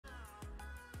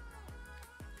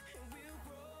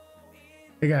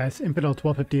Hey guys, Infidel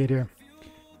 1258 here.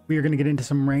 We are going to get into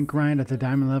some rank grind at the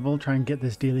diamond level, try and get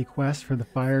this daily quest for the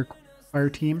fire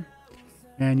team.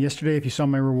 And yesterday, if you saw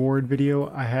my reward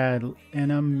video, I had an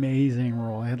amazing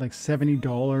roll. I had like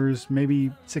 $70,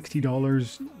 maybe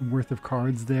 $60 worth of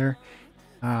cards there.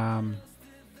 That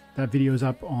video is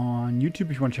up on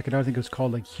YouTube if you want to check it out. I think it was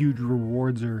called like Huge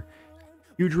Rewards or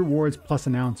Huge Rewards Plus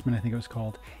Announcement, I think it was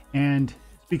called. And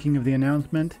speaking of the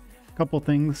announcement, a couple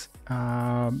things.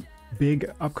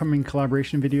 Big upcoming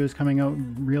collaboration videos coming out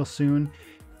real soon.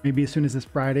 Maybe as soon as this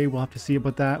Friday. We'll have to see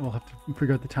about that. We'll have to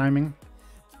figure out the timing.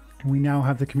 We now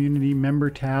have the community member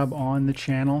tab on the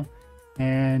channel,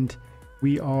 and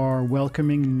we are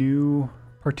welcoming new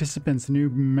participants, new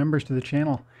members to the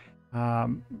channel.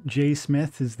 Jay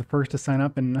Smith is the first to sign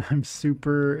up, and I'm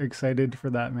super excited for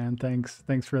that, man.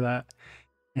 Thanks for that.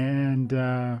 And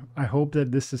I hope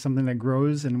that this is something that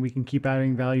grows and we can keep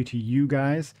adding value to you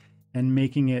guys and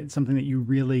making it something that you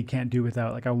really can't do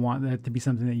without. Like, I want that to be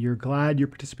something that you're glad you're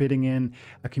participating in,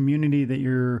 a community that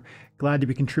you're glad to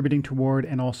be contributing toward,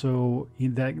 and also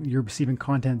that you're receiving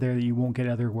content there that you won't get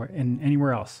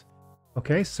anywhere else.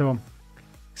 Okay, so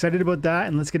excited about that,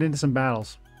 and let's get into some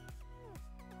battles.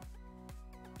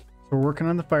 So we're working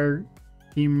on the fire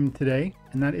team today,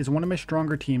 and that is one of my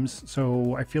stronger teams,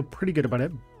 so I feel pretty good about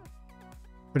it.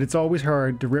 But it's always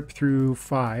hard to rip through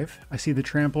 5. I see the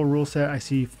trample rule set, I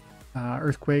see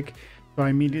earthquake, so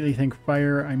I immediately think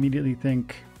fire, I immediately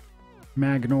think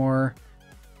Magnor,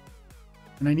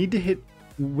 and I need to hit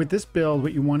with this build.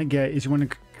 What you want to get is you want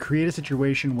to create a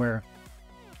situation where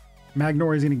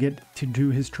Magnor is going to get to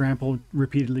do his trample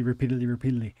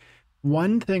repeatedly.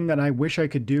 One thing that I wish I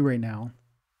could do right now,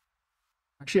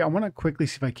 actually I want to quickly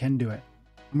see if I can do it.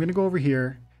 I'm going to go over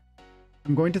here,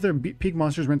 I'm going to the Peak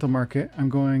Monsters rental market, I'm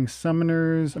going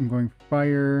summoners, I'm going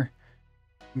fire,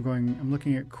 I'm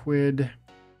looking at Quid.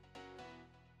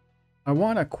 I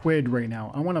want a Quid right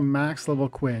now. I want a max level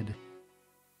Quid.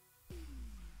 I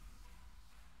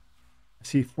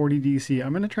see 40 DC.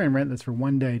 I'm going to try and rent this for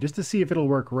 1 day just to see if it'll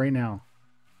work right now.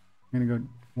 I'm going to go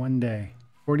 1 day.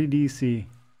 40 DC.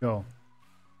 Go.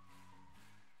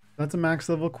 That's a max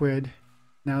level Quid.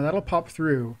 Now that'll pop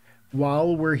through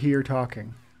while we're here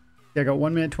talking. Yeah, I got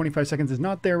 1 minute 25 seconds. It's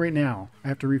not there right now. I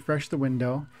have to refresh the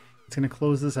window. It's going to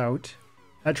close this out.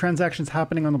 That transaction's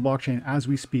happening on the blockchain as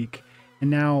we speak. And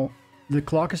now the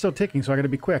clock is still ticking, so I got to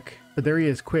be quick. But there he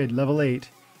is, Quid, level 8.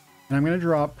 And I'm going to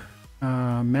drop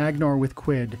Magnor with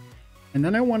Quid. And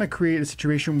then I want to create a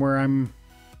situation where I'm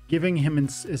giving him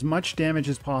as much damage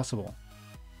as possible.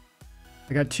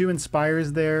 I got 2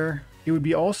 Inspires there. It would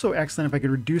be also excellent if I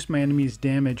could reduce my enemy's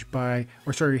damage by,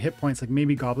 or sorry, hit points, like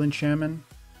maybe Goblin Shaman.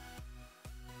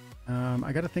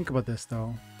 I got to think about this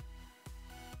though,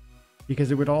 because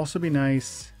it would also be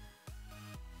nice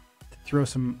to throw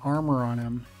some armor on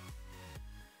him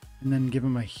and then give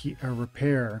him a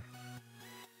repair.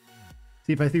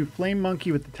 See, if I threw Flame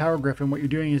Monkey with the Tower Griffin, what you're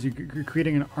doing is you're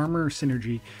creating an armor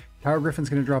synergy. Tower Griffin's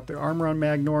going to drop the armor on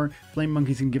Magnor, Flame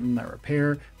Monkey's going to give him that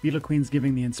repair, Beetle Queen's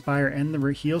giving the Inspire and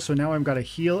the heal, so now I've got a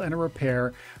heal and a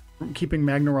repair, keeping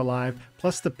Magnor alive,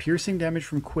 plus the piercing damage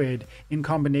from Quid in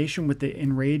combination with the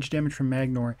enrage damage from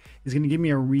Magnor is going to give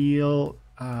me a real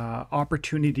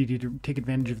opportunity to take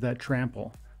advantage of that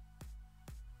trample.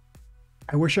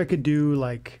 I wish I could do,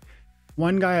 like,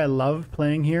 one guy I love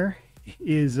playing here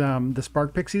is the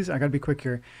Spark Pixies. I gotta be quick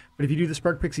here, but if you do the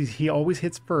Spark Pixies, he always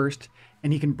hits first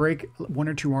and he can break 1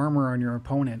 or 2 armor on your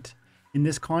opponent. In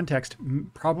this context,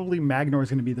 probably Magnor is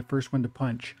going to be the first one to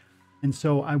punch, and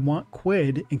so I want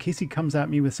Quid in case he comes at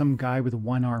me with some guy with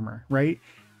 1 armor, right?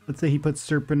 Let's say he puts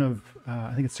Serpent of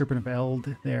I think it's Serpent of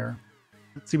Eld there.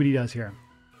 Let's see what he does here.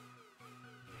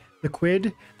 The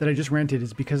Quid that I just rented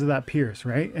is because of that pierce,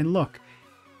 right? And look,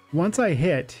 once I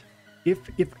hit,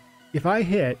 if I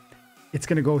hit, it's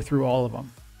going to go through all of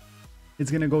them.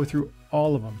 It's going to go through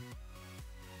all of them.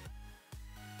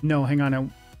 No, hang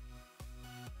on.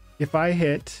 If I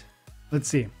hit, let's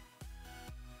see.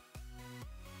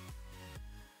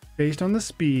 Based on the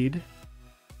speed,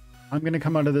 I'm going to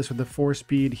come out of this with a 4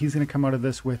 speed. He's going to come out of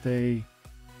this with a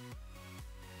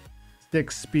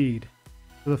 6 speed.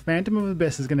 So the Phantom of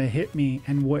Abyss is going to hit me,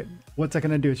 and what's that going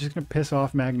to do? It's just going to piss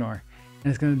off Magnor. And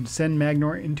it's going to send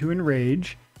Magnor into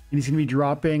Enrage, and he's going to be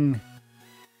dropping,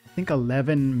 I think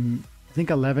 11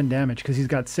 damage, because he's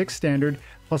got 6 standard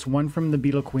plus 1 from the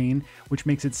Beetle Queen, which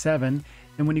makes it 7.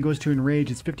 And when he goes to Enrage,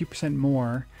 it's 50%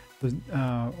 more,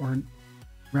 or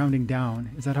rounding down.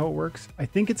 Is that how it works? I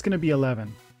think it's going to be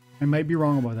 11. I might be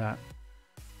wrong about that.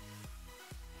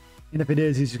 And if it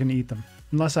is, he's just going to eat them,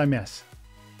 unless I miss.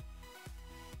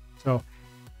 So,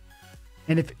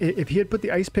 and if he had put the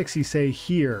Ice Pixie, say,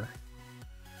 here,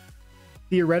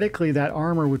 theoretically that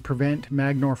armor would prevent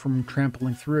Magnor from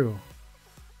trampling through.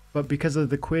 But because of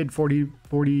the Quid 40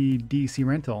 DC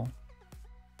rental.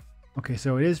 Okay,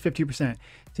 so it is 50%.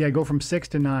 See, I go from 6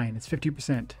 to 9. It's 50%.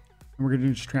 And we're going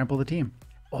to just trample the team.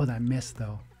 Oh, that missed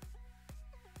though.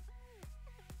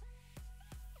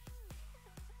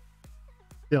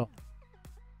 Still.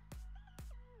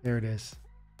 There it is.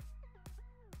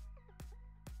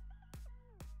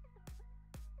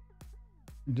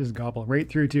 Just gobble right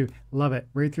through too. Love it.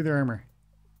 Right through their armor.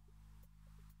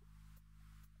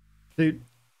 Dude,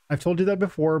 I've told you that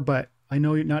before, but I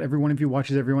know not every one of you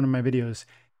watches every one of my videos.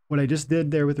 What I just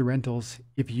did there with the rentals,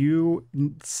 if you're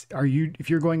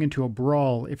going into a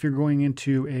brawl, if you're going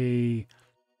into a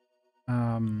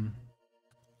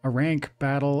rank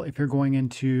battle, if you're going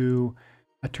into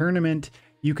a tournament,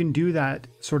 you can do that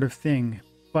sort of thing.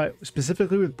 But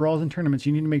specifically with brawls and tournaments,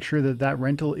 you need to make sure that that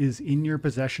rental is in your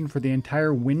possession for the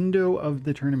entire window of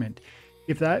the tournament.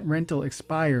 If that rental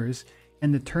expires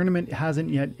and the tournament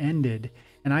hasn't yet ended,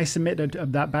 and I submit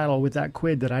that battle with that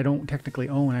quid that I don't technically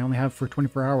own, I only have for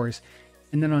 24 hours,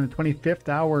 and then on the 25th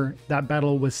hour, that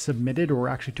battle was submitted or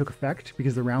actually took effect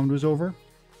because the round was over,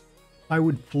 I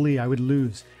would flee, I would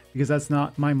lose, because that's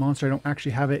not my monster. I don't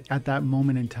actually have it at that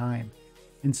moment in time.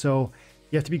 And so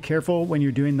you have to be careful when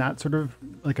you're doing that sort of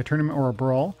like a tournament or a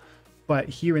brawl. But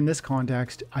here in this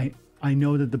context, I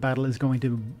know that the battle is going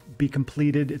to be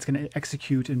completed. It's going to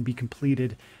execute and be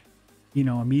completed, you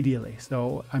know, immediately.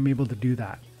 So I'm able to do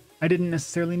that. I didn't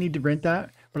necessarily need to rent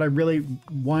that, but I really,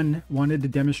 one, wanted to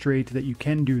demonstrate that you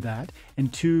can do that.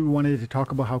 And two, wanted to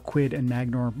talk about how Quid and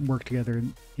Magnor work together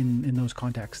in those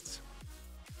contexts.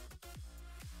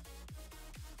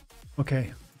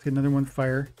 Okay, let's get another one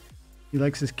fire. He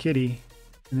likes his kitty,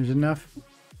 and there's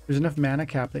enough mana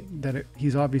cap that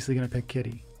he's obviously going to pick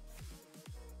kitty.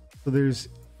 So there's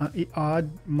odd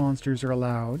monsters are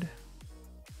allowed.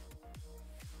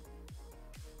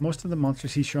 Most of the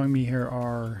monsters he's showing me here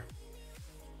are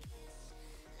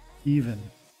even.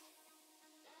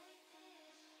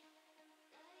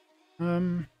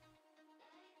 Do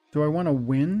I want to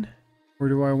win, or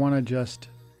do I want to just...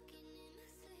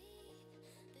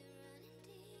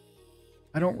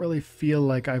 I don't really feel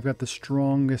like I've got the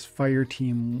strongest fire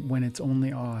team when it's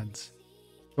only odds.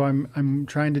 So I'm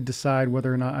trying to decide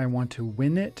whether or not I want to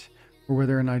win it, or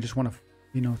whether or not I just want to,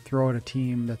 you know, throw out a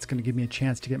team that's going to give me a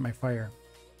chance to get my fire.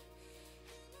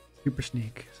 Super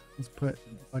sneak. Let's put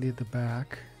Buddy at the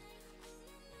back.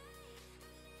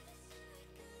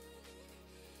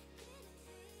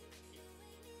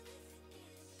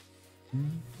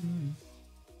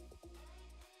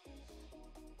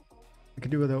 I could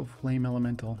do without Flame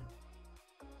Elemental.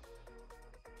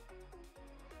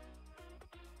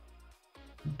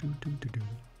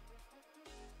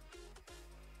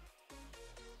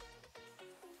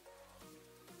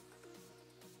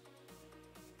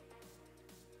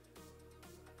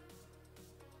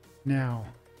 Now,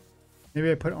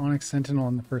 maybe I put Onyx Sentinel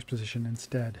in the first position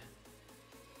instead.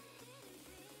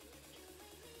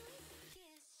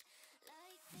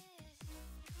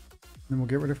 Then we'll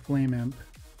get rid of Flame Imp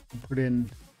and put in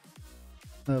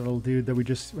that little dude that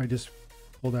I just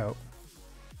pulled out.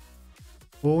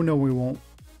 Oh no, we won't.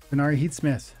 Venari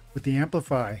Heatsmith with the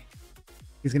Amplify.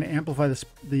 He's going to amplify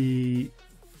the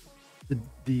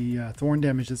thorn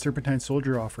damage that Serpentine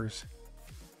Soldier offers.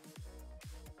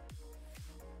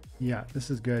 Yeah, this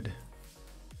is good.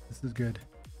 This is good.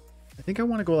 I think I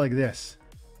want to go like this.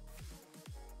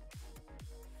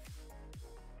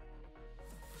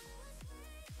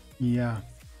 Yeah.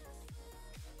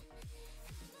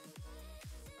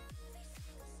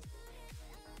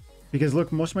 Because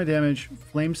look, most of my damage,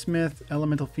 Flamesmith,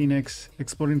 Elemental Phoenix,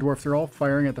 Exploding Dwarf, they're all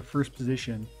firing at the first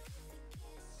position.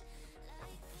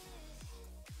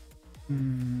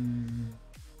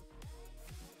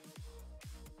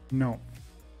 No.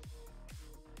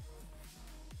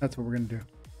 That's what we're going to do.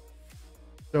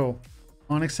 So,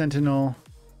 Onyx Sentinel.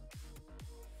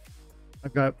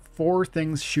 I've got 4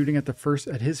 things shooting at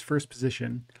his first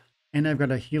position. And I've got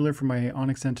a healer for my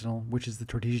Onyx Sentinel, which is the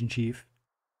Tortesian Chief.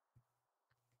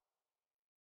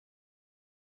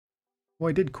 Oh,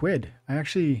 I did Quid. I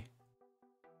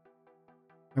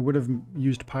would have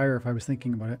used Pyre if I was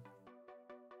thinking about it.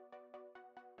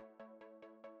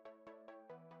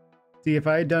 See, if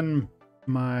I had done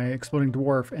my Exploding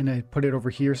Dwarf and I put it over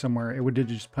here somewhere, it would have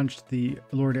just punched the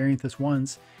Lord Arianthus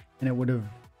once and it would have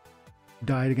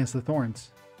died against the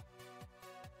thorns.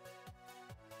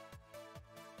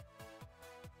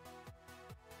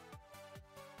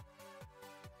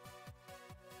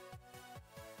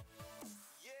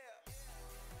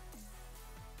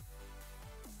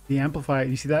 The Amplify,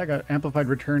 you see that? I got amplified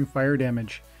return fire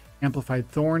damage. amplified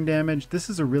thorn damage. This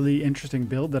is a really interesting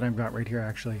build that I've got right here,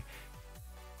 actually.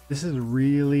 This is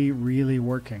really, really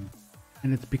working.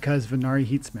 And it's because Venari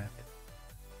Heatsmith.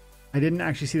 I didn't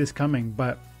actually see this coming,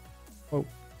 but... Oh.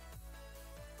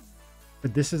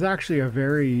 But this is actually a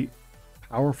very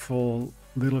powerful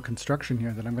little construction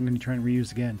here that I'm going to try and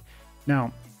reuse again.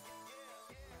 Now,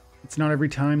 it's not every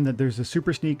time that there's a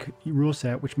super sneak rule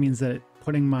set, which means that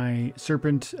putting my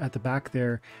serpent at the back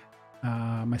there,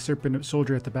 my serpent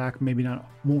soldier at the back,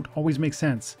 won't always make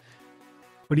sense.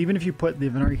 But even if you put the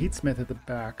Venari Heatsmith at the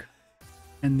back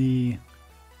and the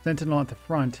sentinel at the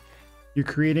front, you're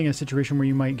creating a situation where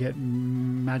you might get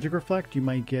magic reflect, you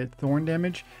might get thorn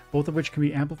damage, both of which can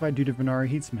be amplified due to Venari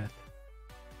Heatsmith.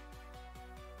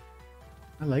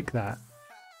 I like that.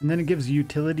 And then it gives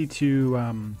utility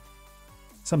to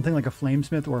something like a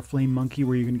Flamesmith or a Flame Monkey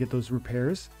where you're going to get those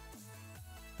repairs.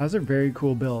 That was a very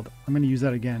cool build. I'm going to use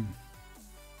that again.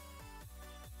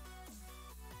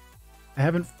 I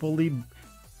haven't fully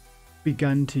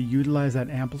begun to utilize that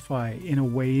Amplify in a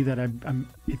way that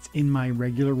it's in my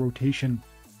regular rotation.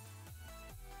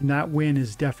 And that win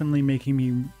is definitely making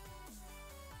me...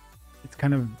 It's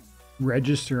kind of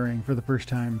registering for the first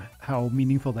time how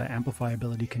meaningful that Amplify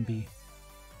ability can be.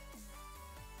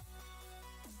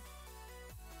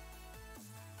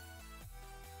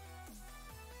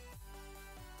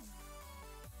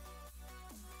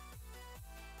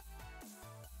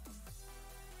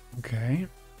 Okay.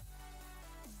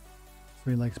 So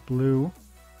he likes blue.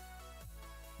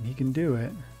 And he can do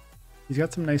it. He's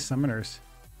got some nice summoners.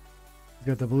 He's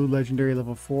got the blue legendary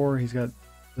level 4. He's got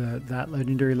that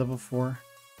legendary level 4.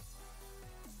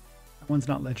 That one's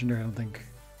not legendary, I don't think.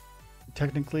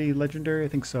 Technically legendary? I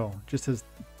think so. Just as... Is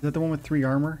that the one with 3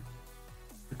 armor?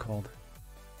 What's it called?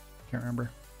 Can't remember.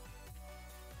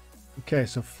 Okay,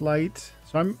 so flight.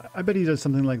 So I bet he does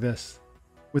something like this.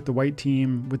 With the white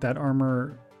team, with that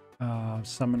armor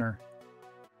summoner.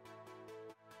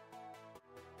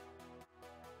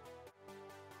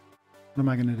 What am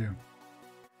I going to do?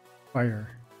 Fire.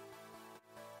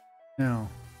 Now,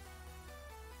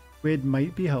 Squid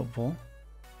might be helpful.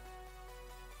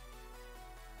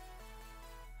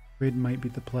 Squid might be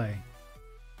the play.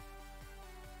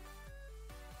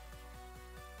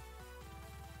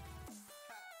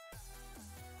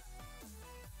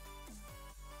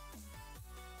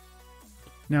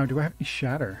 Now, do I have any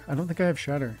shatter? I don't think I have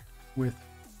shatter with...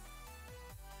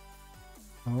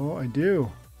 Oh, I do.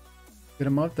 Get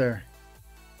him out there.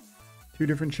 2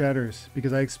 different shatters,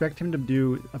 because I expect him to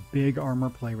do a big armor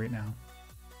play right now.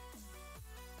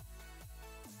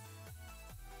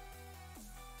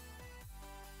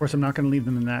 Of course, I'm not going to leave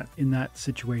them in that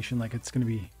situation. Like, it's going to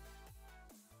be...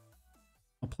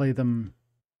 I'll play them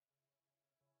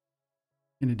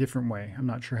in a different way. I'm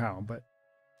not sure how, but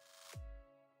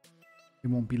it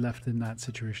won't be left in that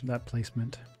situation, that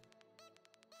placement.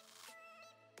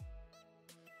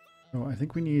 So I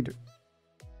think we need...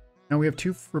 Now we have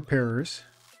 2 repairers.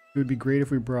 It would be great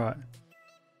if we brought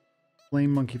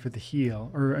Flame Monkey for the heal,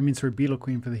 or I mean, sorry, Beetle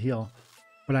Queen for the heal.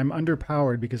 But I'm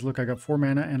underpowered because look, I got 4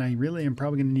 mana and I really am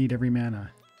probably going to need every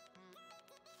mana.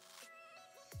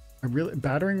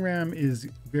 Battering Ram is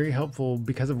very helpful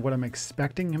because of what I'm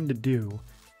expecting him to do,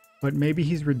 but maybe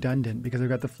he's redundant because I've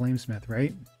got the Flamesmith,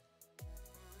 right?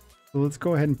 So let's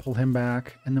go ahead and pull him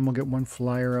back, and then we'll get 1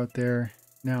 flyer out there.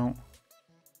 Now,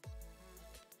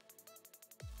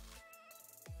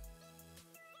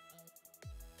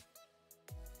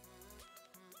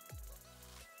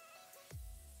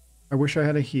 I wish I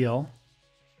had a heal.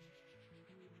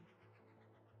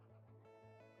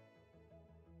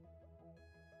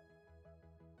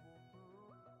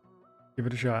 Give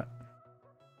it a shot.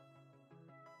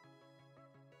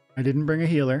 I didn't bring a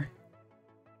healer.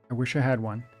 I wish I had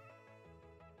one.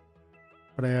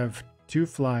 But I have 2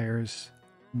 flyers,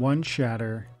 1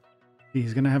 shatter.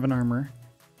 He's going to have an armor.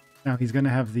 Now he's going to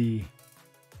have the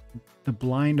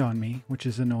blind on me, which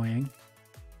is annoying.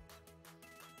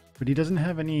 But he doesn't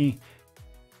have any...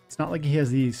 It's not like he has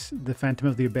the Phantom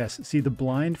of the Abyss. See, the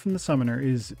blind from the summoner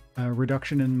is a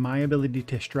reduction in my ability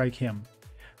to strike him.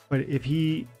 But if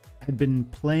he had been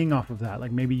playing off of that,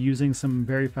 like maybe using some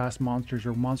very fast monsters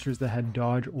or monsters that had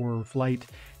dodge or flight,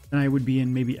 then I would be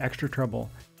in maybe extra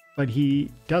trouble. But he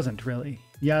doesn't really.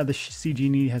 Yeah, the Sea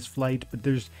Genie has flight, but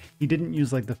he didn't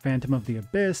use like the Phantom of the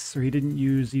Abyss, or he didn't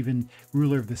use even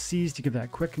Ruler of the Seas to give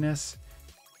that quickness.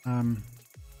 I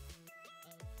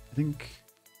think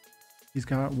he's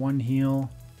got 1 heal.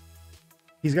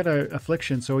 He's got a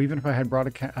affliction, so even if I had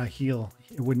brought a heal,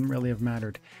 it wouldn't really have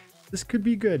mattered. This could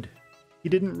be good. He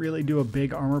didn't really do a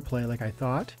big armor play like I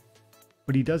thought,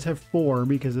 but he does have 4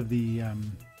 because of the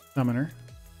summoner.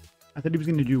 I thought he was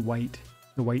going to do white,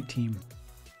 the white team.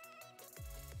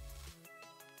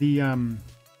 The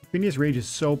Phineas Rage is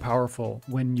so powerful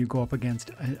when you go up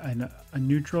against a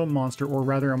neutral monster, or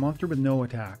rather a monster with no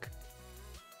attack.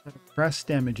 The press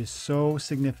damage is so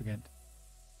significant.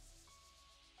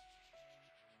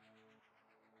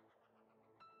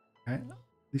 Okay, at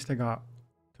least I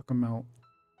took him out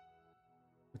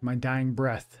with my dying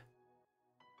breath.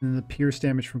 And then the pierce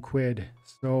damage from Quid,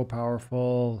 so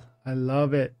powerful. I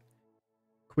love it.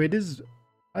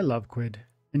 I love Quid.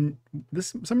 And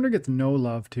this summoner gets no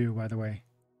love too, by the way.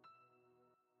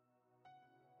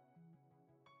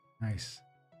 Nice.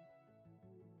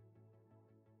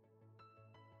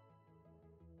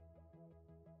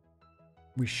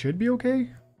 We should be okay.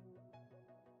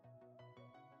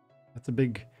 That's a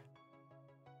big...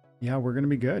 Yeah, we're going to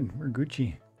be good. We're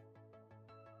Gucci.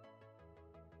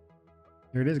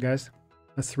 There it is, guys.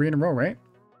 That's 3 in a row, right?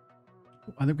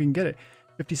 I think we can get it.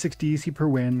 56 DEC per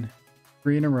win.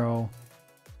 3 in a row.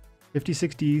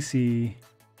 56 DEC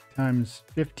times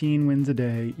 15 wins a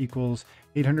day equals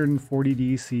 840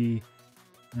 DEC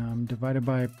divided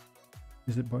by...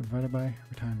 Is it divided by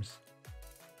or times?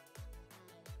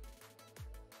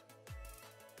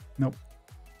 Nope.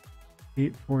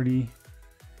 840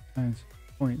 times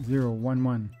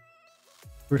 0.011.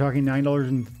 We're talking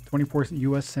 $9.24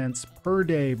 US cents per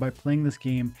day by playing this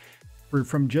game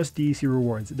from just DEC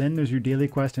rewards. Then there's your daily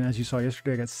quest, and as you saw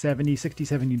yesterday, I got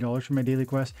 $70 for my daily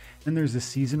quest. Then there's the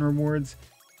season rewards.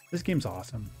 This game's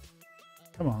awesome.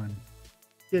 Come on,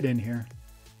 get in here.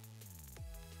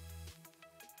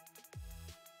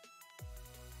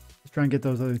 Let's try and get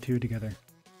those other two together.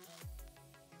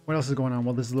 What else is going on?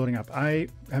 Well, this is loading up. I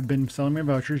have been selling my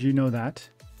vouchers. You know that.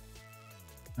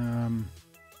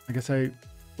 I guess I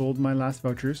sold my last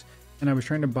vouchers, and I was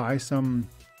trying to buy some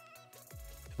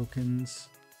tokens.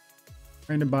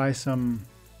 Trying to buy some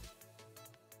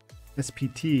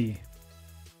SPT.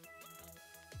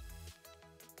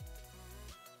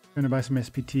 Trying to buy some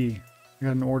SPT. I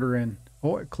got an order in.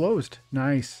 Oh, it closed.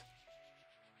 Nice.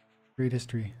 Great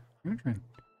history. I'm gonna try and...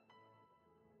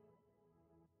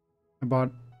 I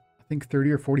bought, I think,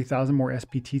 30 or 40,000 more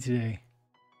SPT today.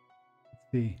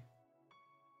 Let's see.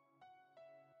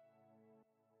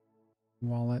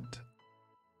 Wallet.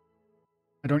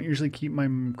 I don't usually keep my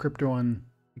crypto on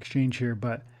exchange here,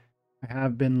 but I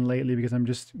have been lately because I'm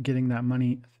just getting that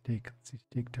money. Stake. Let's see,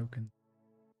 stake token.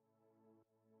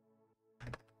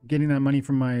 Getting that money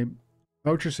from my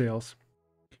voucher sales,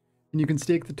 and you can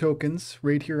stake the tokens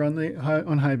right here on the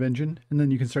Hive Engine, and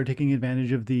then you can start taking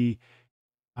advantage of the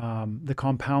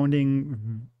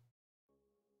compounding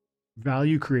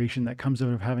value creation that comes out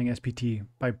of having SPT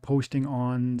by posting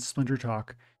on Splinter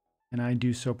Talk. And I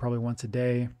do so probably once a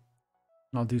day, and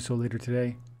I'll do so later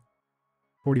today.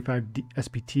 45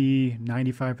 SPT,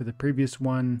 95 for the previous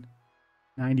one,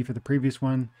 90 for the previous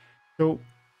one. So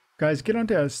guys, get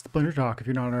onto Splinter Talk if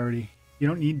you're not already. You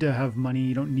don't need to have money.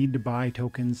 You don't need to buy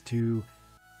tokens to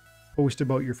post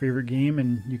about your favorite game,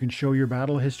 and you can show your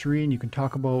battle history, and you can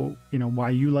talk about, you know,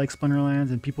 why you like Splinterlands,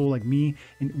 and people like me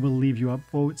will leave you up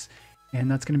votes. And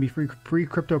that's going to be free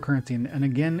cryptocurrency. And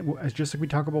again, as just like we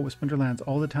talk about with Splinterlands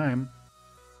all the time,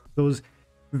 those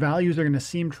values are going to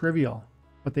seem trivial,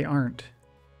 but they aren't.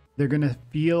 They're going to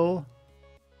feel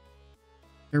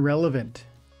irrelevant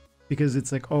because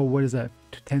it's like, oh, what is that?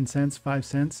 10 cents, 5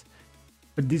 cents?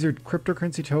 But these are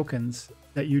cryptocurrency tokens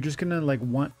that you're just going to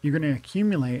you're going to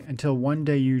accumulate until one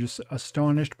day you're just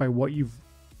astonished by by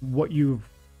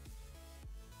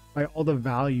all the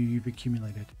value you've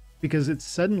accumulated. Because it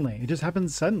just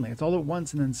happens suddenly. It's all at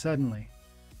once and then suddenly.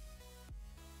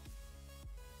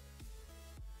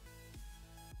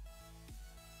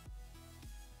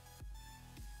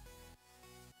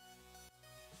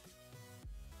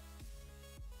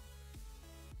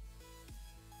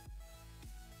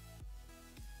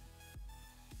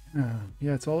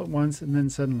 Yeah, it's all at once and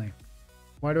then suddenly.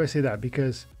 Why do I say that?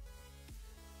 Because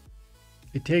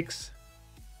it takes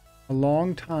a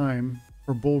long time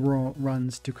for bull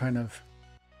runs to kind of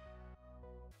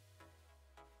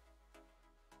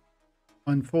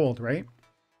unfold, right?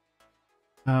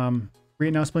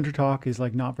 Right now Splinter Talk is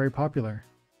like not very popular,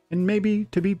 and maybe,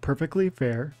 to be perfectly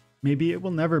fair, maybe it will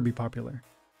never be popular.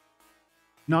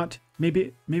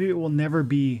 Maybe it will never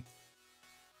be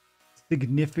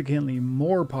significantly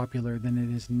more popular than it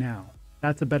is now.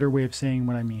 That's a better way of saying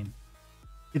what I mean.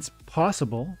 It's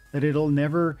possible that it'll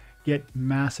never get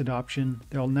mass adoption.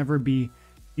 There'll never be,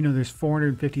 you know, there's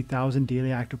 450,000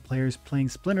 daily active players playing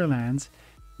Splinterlands.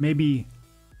 Maybe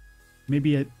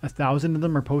 1,000 of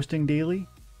them are posting daily.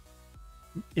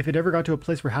 If it ever got to a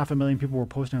place where 500,000 people were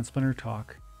posting on Splinter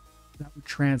Talk, that would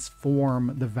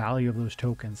transform the value of those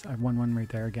tokens. I won one right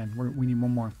there again. We need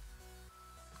one more.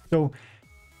 So,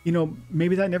 you know,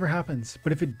 maybe that never happens,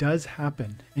 but if it does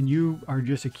happen and you are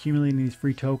just accumulating these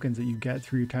free tokens that you get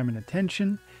through your time and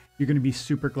attention, you're going to be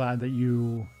super glad that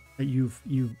you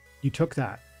took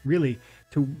that really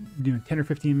to, you know, 10 or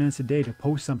 15 minutes a day to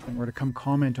post something or to come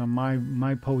comment on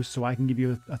my post so I can give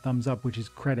you a thumbs up, which is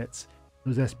credits,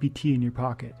 those SPT in your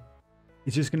pocket.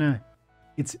 It's just gonna,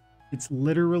 it's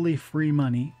literally free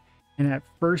money, and at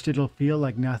first it'll feel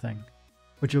like nothing,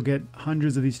 but you'll get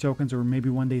hundreds of these tokens, or maybe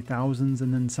one day thousands,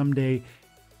 and then someday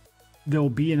there'll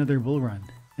be another bull run,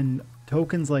 and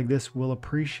tokens like this will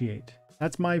appreciate.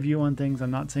 That's my view on things.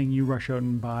 I'm not saying you rush out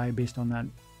and buy based on that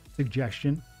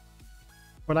suggestion,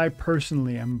 but I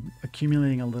personally am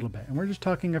accumulating a little bit, and we're just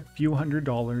talking a few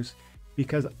 $100s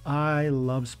because I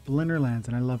love Splinterlands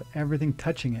and I love everything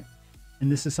touching it.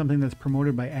 And this is something that's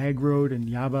promoted by Agroad and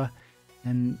Yaba,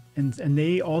 and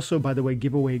they also, by the way,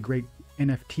 give away great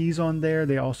NFTs on there.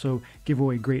 They also give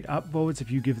away great upvotes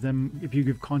if you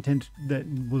give content that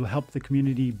will help the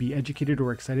community be educated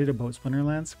or excited about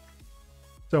Splinterlands.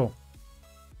 So,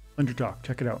 Splinter Talk,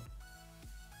 check it out.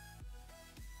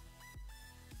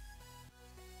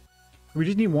 We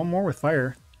just need one more with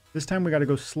fire. This time we got to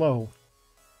go slow.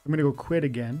 I'm going to go quit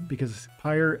again because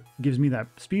fire gives me that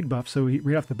speed buff. So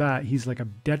right off the bat, he's like a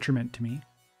detriment to me.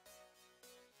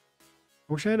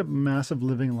 I wish I had a massive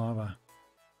living lava.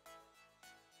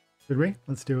 Should we?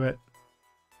 Let's do it.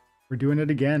 We're doing it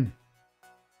again.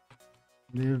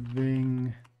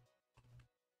 Living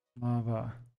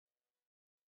lava.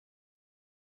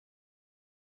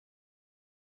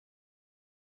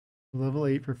 Level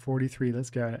 8 for 43. Let's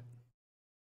get it.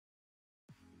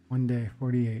 One day,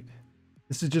 48.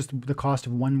 This is just the cost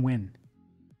of one win.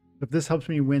 If this helps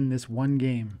me win this one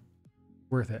game,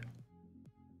 worth it.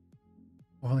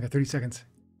 Oh, I only got 30 seconds.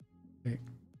 Okay.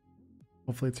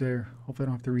 Hopefully it's there. Hopefully I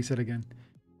don't have to reset again.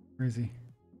 Where is he?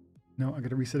 No, I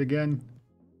gotta reset again.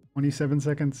 27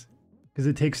 seconds. Because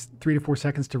it takes 3 to 4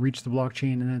 seconds to reach the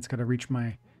blockchain, and then it's gotta reach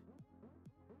my...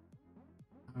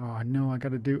 Oh no, I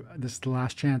gotta do... This is the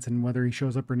last chance, and whether he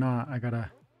shows up or not, I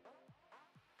gotta...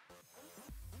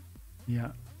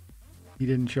 Yeah. He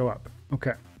didn't show up.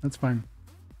 Okay, that's fine.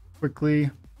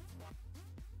 Quickly.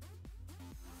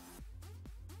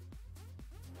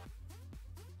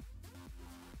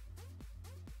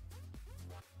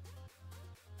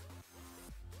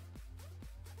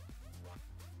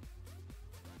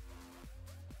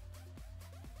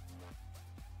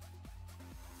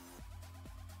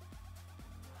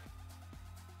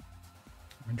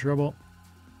 I'm in trouble.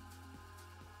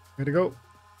 Gotta go.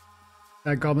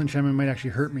 That Goblin Shaman might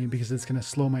actually hurt me because it's going to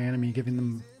slow my enemy, giving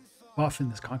them buff in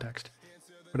this context.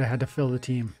 But I had to fill the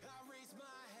team.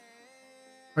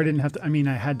 Or I didn't have to, I mean,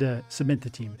 I had to submit the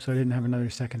team, so I didn't have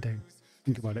another second to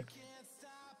think about it.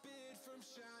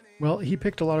 Well, he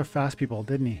picked a lot of fast people,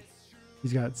 didn't he?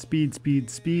 He's got speed, speed,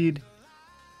 speed.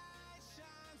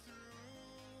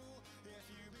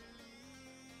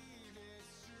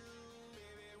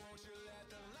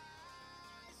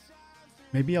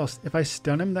 Maybe if I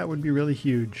stun him, that would be really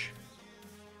huge.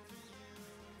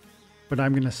 But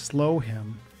I'm going to slow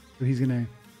him, so he's going to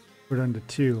go down to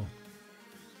 2.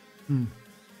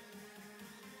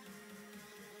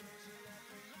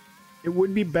 It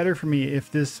would be better for me if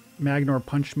this Magnor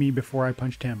punched me before I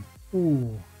punched him.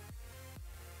 Ooh.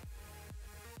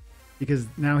 Because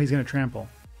now he's going to trample.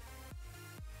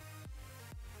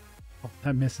 Oh,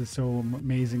 that miss is so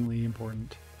amazingly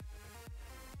important.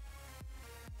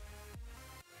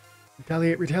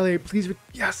 Retaliate, retaliate, please.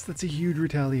 Yes, that's a huge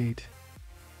retaliate.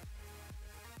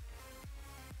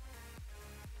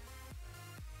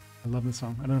 I love the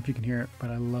song. I don't know if you can hear it, but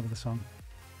I love the song.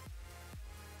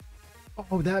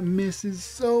 Oh, that miss is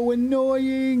so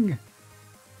annoying.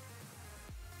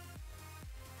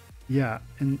 Yeah,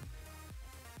 and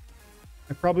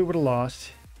I probably would have lost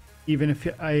even if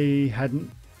I hadn't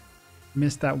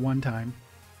missed that one time.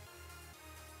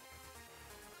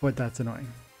 But that's annoying.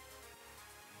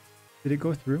 Did it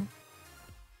go through?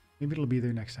 Maybe it'll be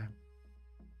there next time.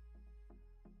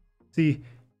 See,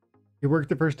 it worked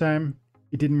the first time,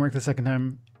 it didn't work the second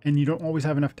time, and you don't always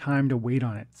have enough time to wait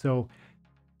on it. So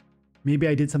maybe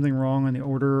I did something wrong on the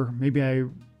order. Maybe I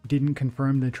didn't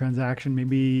confirm the transaction.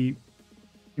 Maybe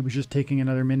it was just taking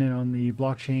another minute on the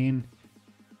blockchain.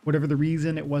 Whatever the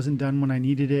reason, it wasn't done when I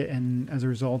needed it, and as a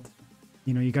result,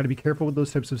 you know, you got to be careful with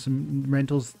those types of some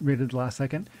rentals right at the last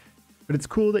second. But it's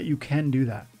cool that you can do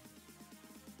that.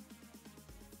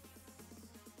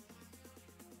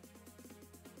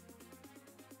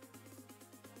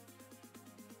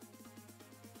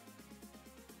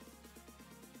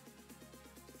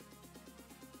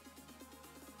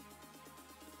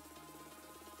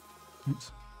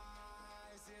 Oops.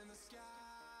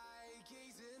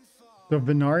 So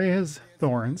Venari has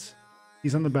thorns.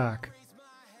 He's on the back.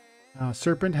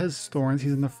 Serpent has thorns.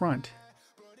 He's in the front.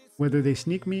 Whether they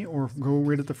sneak me or go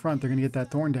right at the front, they're going to get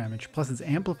that thorn damage. Plus it's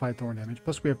amplified thorn damage.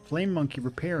 Plus we have Flame Monkey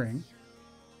repairing.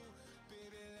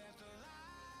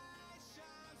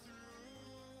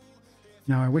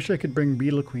 Now I wish I could bring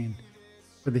Beetle Queen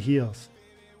for the heals.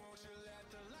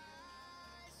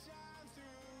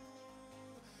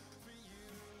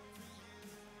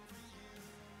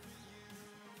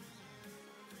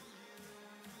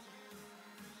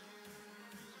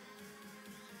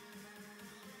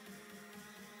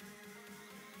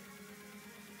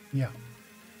 Yeah,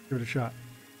 give it a shot.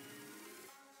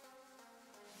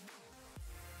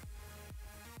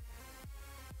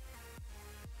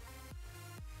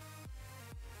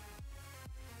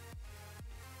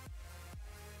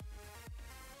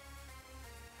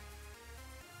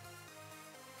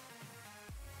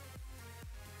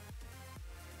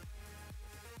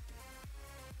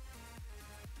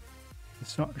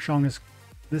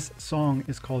 This song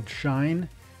is called Shine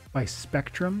by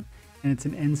Spectrum, and it's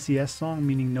an NCS song,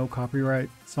 meaning no copyright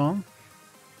song.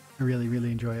 I really,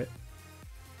 really enjoy it.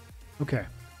 Okay,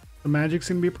 the magic's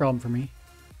gonna be a problem for me.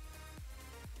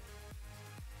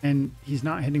 And he's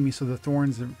not hitting me, so the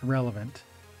thorns are irrelevant.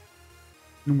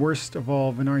 And worst of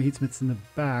all, Venari Heatsmith's in the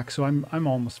back, so I'm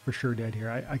almost for sure dead here.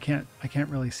 I can't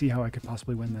really see how I could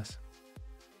possibly win this.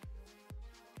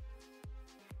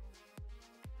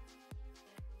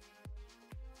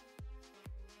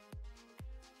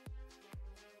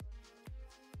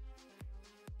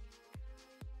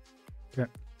 Okay.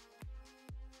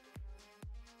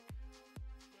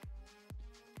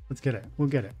 Let's get it. We'll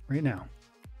get it right now.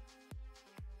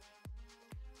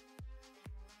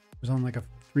 It was on like a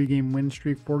 3-game win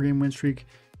streak, 4-game win streak.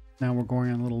 Now we're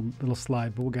going on a little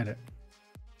slide, but we'll get it.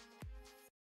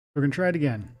 We're gonna try it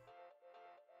again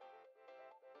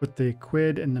with the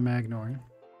Quid and the Magnorn,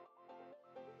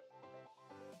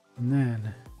 and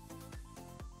then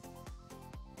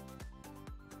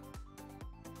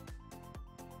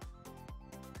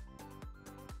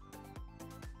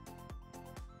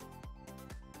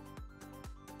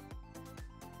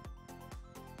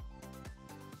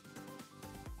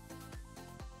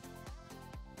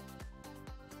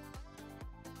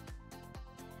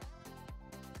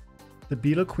the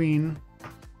Beetle Queen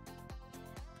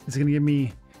is going to give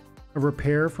me a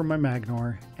repair for my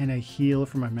Magnor and a heal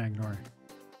for my Magnor.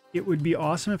 It would be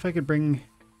awesome if I could bring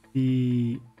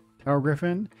the Tower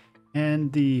Griffin and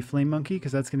the Flame Monkey,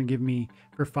 because that's going to give me,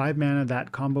 for 5 mana,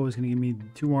 that combo is going to give me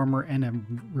 2 armor and a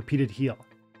repeated heal.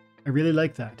 I really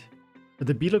like that. But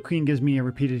the Beetle Queen gives me a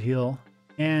repeated heal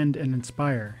and an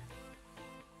Inspire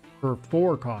for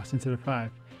 4 costs instead of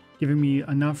 5. Giving me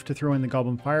enough to throw in the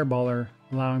Goblin Fireballer,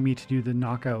 allowing me to do the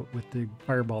knockout with the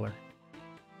Fireballer.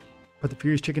 Put the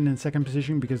Furious Chicken in second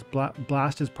position because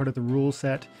Blast is part of the rule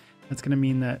set. That's going to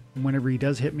mean that whenever he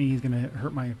does hit me, he's going to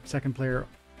hurt my second player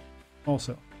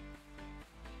also.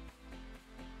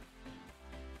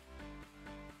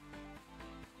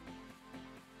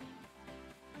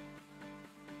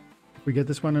 If we get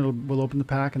this one, we'll open the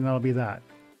pack, and that'll be that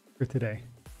for today.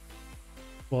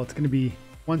 Well, it's going to be,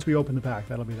 once we open the pack,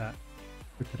 that'll be that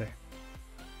for today.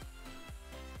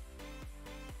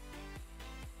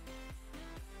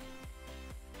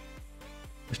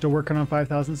 We're still working on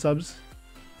 5,000 subs.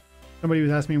 Somebody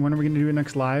was asking me, when are we going to do a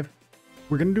next live?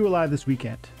 We're going to do a live this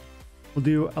weekend. We'll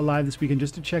do a live this weekend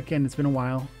just to check in. It's been a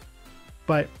while.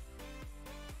 But,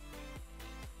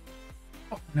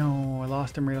 oh no, I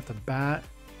lost him right off the bat.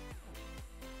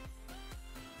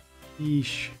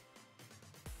 Yeesh.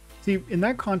 See, in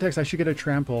that context, I should get a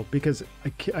trample because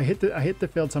I hit the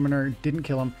failed summoner, didn't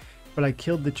kill him, but I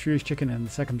killed the Furious Chicken in the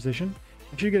second position.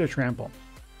 I should get a trample.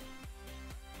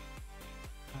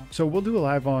 So we'll do a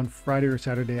live on Friday or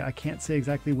Saturday. I can't say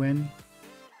exactly when.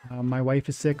 My wife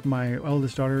is sick. My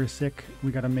eldest daughter is sick.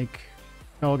 We got to make,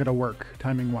 it all got to work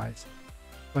timing wise.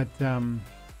 But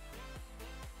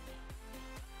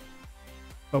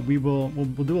we'll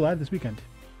do a live this weekend,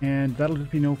 and that'll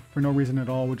just be for no reason at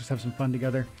all. We'll just have some fun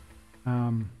together.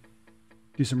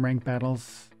 Do some ranked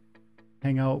battles,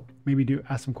 hang out, maybe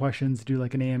ask some questions, do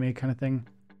like an AMA kind of thing.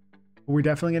 But we're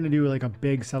definitely going to do like a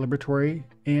big celebratory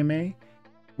AMA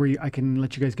where I can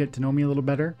let you guys get to know me a little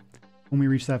better when we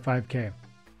reach that 5K.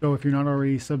 So if you're not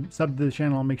already subbed to the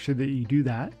channel, make sure that you do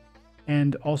that.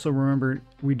 And also remember,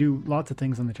 we do lots of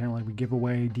things on the channel. Like we give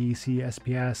away DC,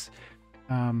 SPS,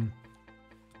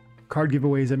 card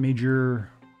giveaways at major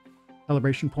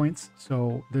celebration points.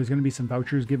 So there's going to be some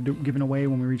vouchers given away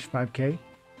when we reach 5K.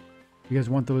 If you guys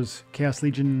want those Chaos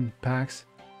Legion packs,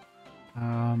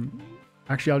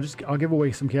 Actually, I'll give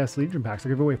away some Chaos Legion packs.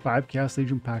 I'll give away 5 Chaos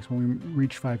Legion packs when we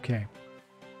reach 5K.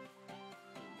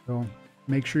 So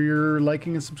make sure you're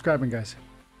liking and subscribing, guys.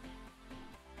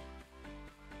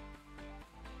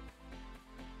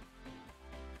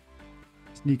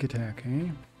 Sneak attack, eh?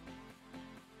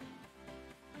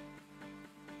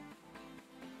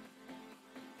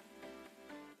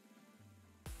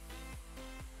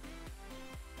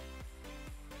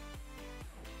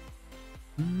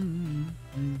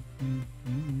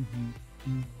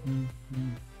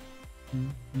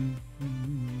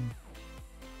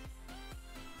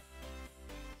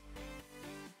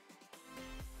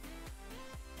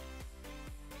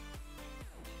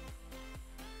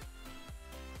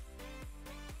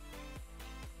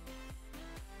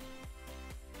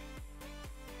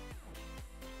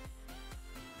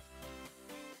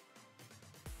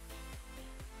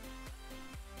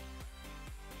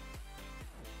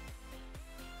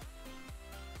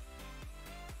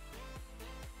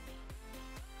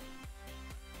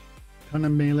 Ton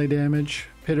of melee damage.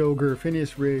 Pit Ogre,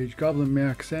 Phineas Rage, Goblin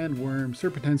Mech, Sandworm,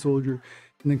 Serpentine Soldier,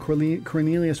 and then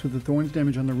Cornelius with the Thorns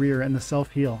damage on the rear and the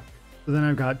self-heal. So then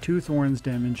I've got 2 Thorns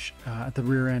damage at the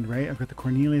rear end, right? I've got the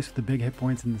Cornelius with the big hit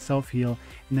points and the self-heal.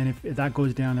 And then if that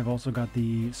goes down, I've also got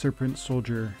the Serpent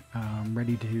Soldier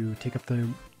ready to take up the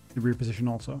rear position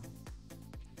also.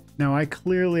 Now I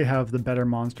clearly have the better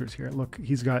monsters here. Look,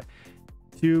 he's got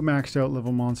 2 maxed out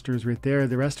level monsters right there.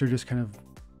 The rest are just kind of,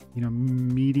 you know,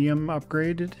 medium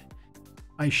upgraded.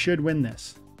 I should win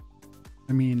this.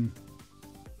 I mean,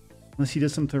 unless he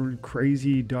does some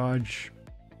crazy dodge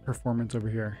performance over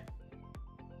here.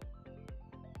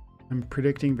 I'm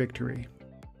predicting victory.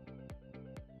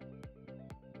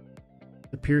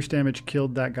 The pierce damage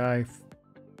killed that guy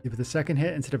with a second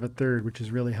hit instead of a third, which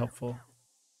is really helpful.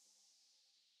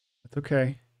 That's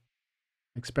okay.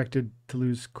 I expected to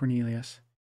lose Cornelius.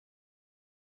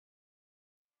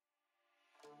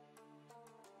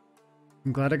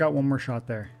 I'm glad I got one more shot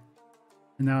there.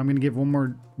 And now I'm going to give one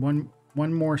more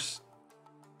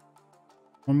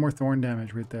thorn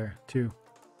damage right there too.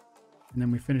 And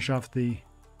then we finish off the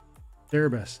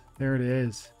Cerebus. There it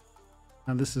is.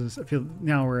 Now this is, I feel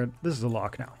now this is a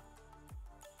lock now.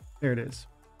 There it is.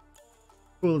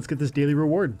 Cool, let's get this daily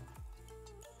reward.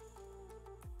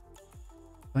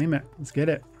 Claim it. Let's get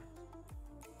it.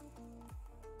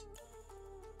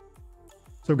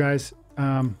 So guys,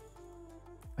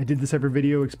 I did this every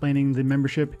video explaining the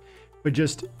membership, but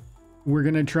just we're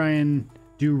gonna try and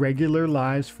do regular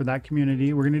lives for that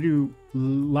community. We're gonna do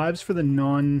lives for the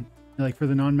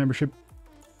non-membership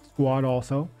squad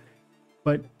also.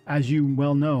 But as you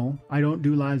well know, I don't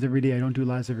do lives every day. I don't do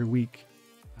lives every week.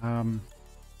 I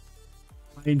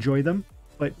enjoy them,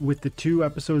 but with the 2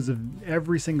 episodes of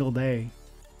every single day,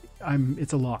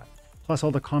 it's a lot. Plus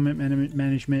all the comment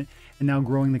management and now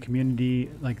growing the community,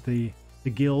 like the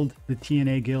guild, the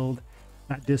TNA guild,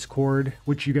 that Discord,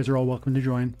 which you guys are all welcome to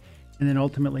join, and then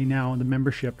ultimately now the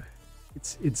membership.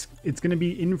 It's going to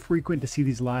be infrequent to see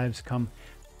these lives come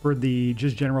for the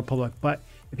just general public, but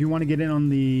if you want to get in on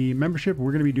the membership,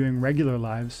 we're going to be doing regular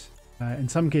lives, in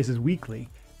some cases weekly,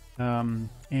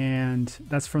 and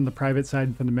that's from the private side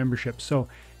and from the membership. So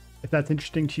if that's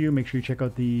interesting to you, make sure you check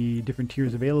out the different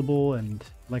tiers available. And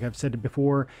like I've said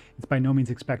before, it's by no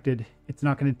means expected. It's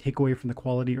not going to take away from the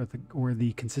quality or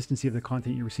the consistency of the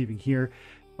content you're receiving here.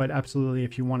 But absolutely,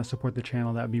 if you want to support the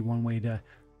channel, that would be one way to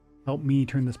help me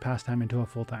turn this pastime into a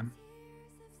full-time.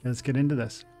 Let's get into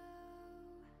this.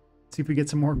 See if we get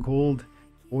some more gold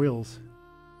oils.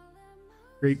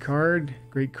 Great card.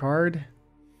 Great card.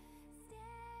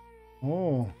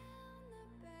 Oh.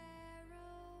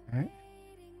 Okay.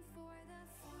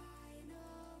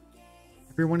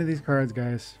 Every one of these cards,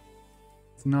 guys,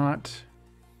 it's not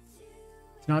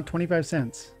 25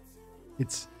 cents.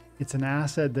 It's an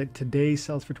asset that today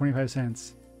sells for 25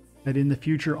 cents that in the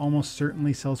future almost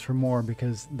certainly sells for more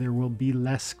because there will be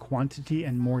less quantity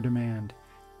and more demand.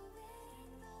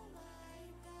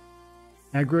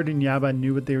 Agrod and Yaba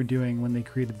knew what they were doing when they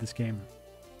created this game.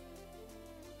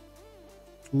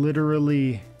 It's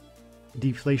literally a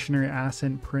deflationary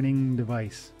asset printing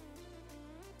device.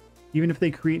 Even if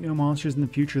they create new monsters in the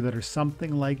future that are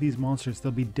something like these monsters,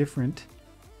 they'll be different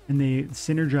and they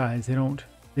synergize.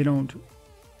 They don't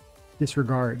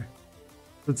disregard.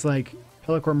 So it's like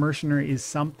Pellicor Mercenary is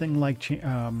something like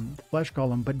Flesh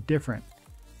Golem, but different.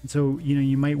 And so, you know,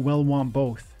 you might well want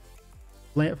both.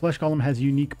 Flesh Golem has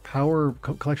unique power,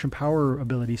 collection power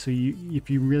ability. So if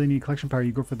you really need collection power,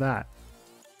 you go for that.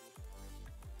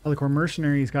 Pellicor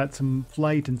Mercenary's got some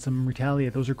flight and some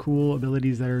retaliate. Those are cool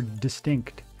abilities that are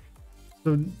distinct.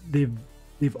 So they've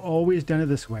They've always done it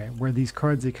this way, where these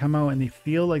cards, they come out and they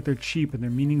feel like they're cheap and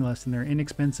they're meaningless and they're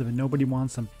inexpensive and nobody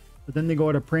wants them. But then they go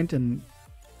out of print and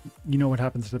you know what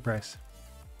happens to the price.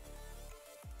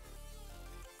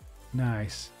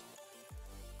 Nice.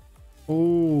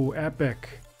 Oh, epic.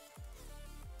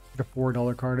 Like a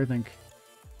 $4 card, I think.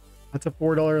 That's a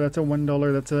 $4, that's a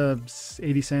 $1, that's a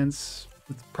 80 cents.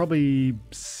 It's probably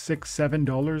 $6,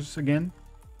 $7 again.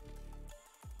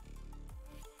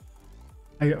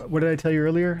 What did I tell you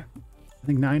earlier? I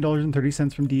think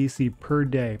 $9.30 from DEC per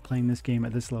day playing this game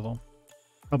at this level.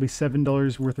 Probably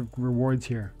 $7 worth of rewards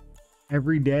here.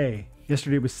 Every day.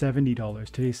 Yesterday was $70.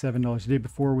 Today's $7. The day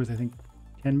before was, I think,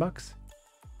 10 bucks.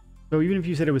 So even if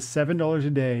you said it was $7 a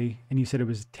day and you said it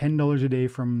was $10 a day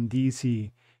from DEC,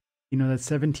 you know, that's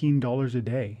 $17 a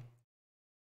day.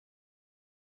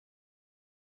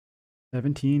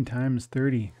 17 times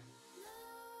 30.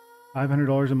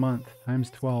 $500 a month times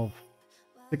 12.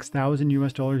 6,000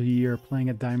 US dollars a year playing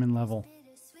at diamond level.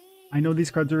 I know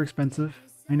these cards are expensive.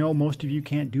 I know most of you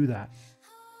can't do that.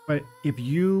 But if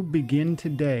you begin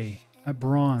today at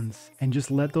bronze and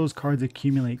just let those cards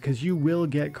accumulate, because you will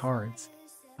get cards.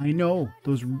 I know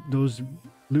those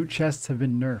loot chests have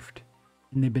been nerfed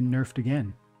and they've been nerfed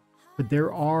again. But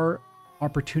there are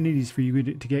opportunities for you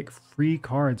to get free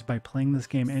cards by playing this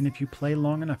game. And if you play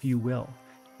long enough, you will.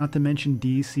 Not to mention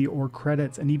DC or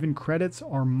credits, and even credits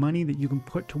are money that you can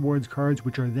put towards cards,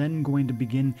 which are then going to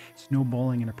begin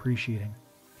snowballing and appreciating.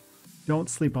 Don't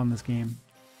sleep on this game.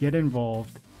 Get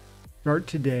involved. Start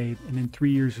today, and in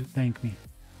 3 years, thank me.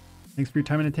 Thanks for your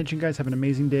time and attention, guys. Have an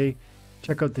amazing day.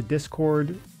 Check out the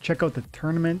Discord. Check out the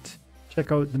tournament.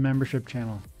 Check out the membership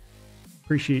channel.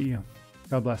 Appreciate you.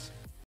 God bless.